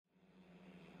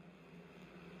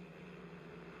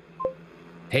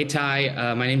Hey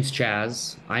Ty, my name's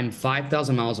Chaz. I'm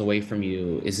 5,000 miles away from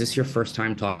you. Is this your first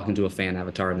time talking to a fan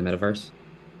avatar in the metaverse?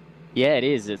 Yeah, it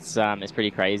is. It's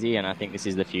pretty crazy, and I think this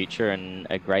is the future and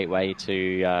a great way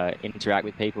to interact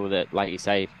with people that, like you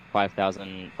say,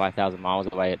 5,000 miles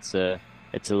away. It's a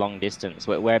long distance.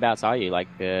 Whereabouts are you? Like,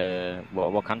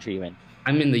 what country are you in?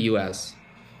 I'm in the US.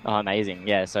 Oh, amazing.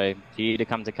 Yeah. So for you to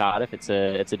come to Cardiff, it's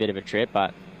a bit of a trip,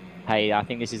 but hey, I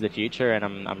think this is the future, and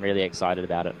I'm really excited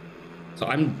about it. So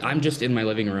I'm just in my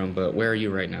living room, but where are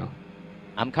you right now?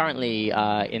 I'm currently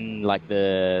in like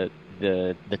the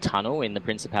tunnel in the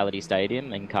Principality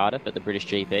Stadium in Cardiff at the British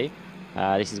GP.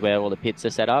 This is where all the pits are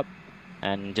set up,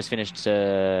 and just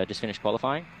finished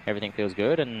qualifying. Everything feels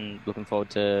good, and looking forward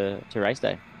to race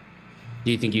day.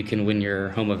 Do you think you can win your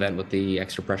home event with the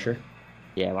extra pressure?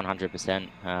 Yeah, 100%.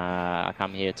 I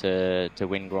come here to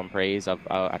win Grand Prix.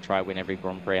 I try to win every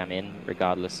Grand Prix I'm in,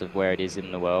 regardless of where it is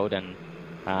in the world. And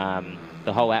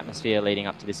the whole atmosphere leading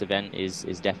up to this event is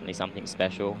definitely something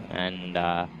special. And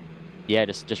yeah,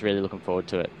 just really looking forward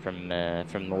to it from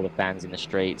all the fans in the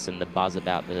streets and the buzz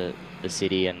about the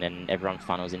city, and then everyone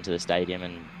funnels into the stadium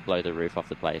and blow the roof off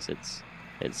the place.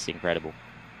 It's incredible.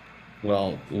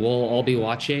 Well, we'll all be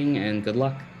watching and good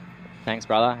luck. Thanks,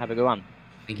 brother. Have a good one.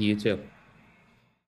 Thank you, you too.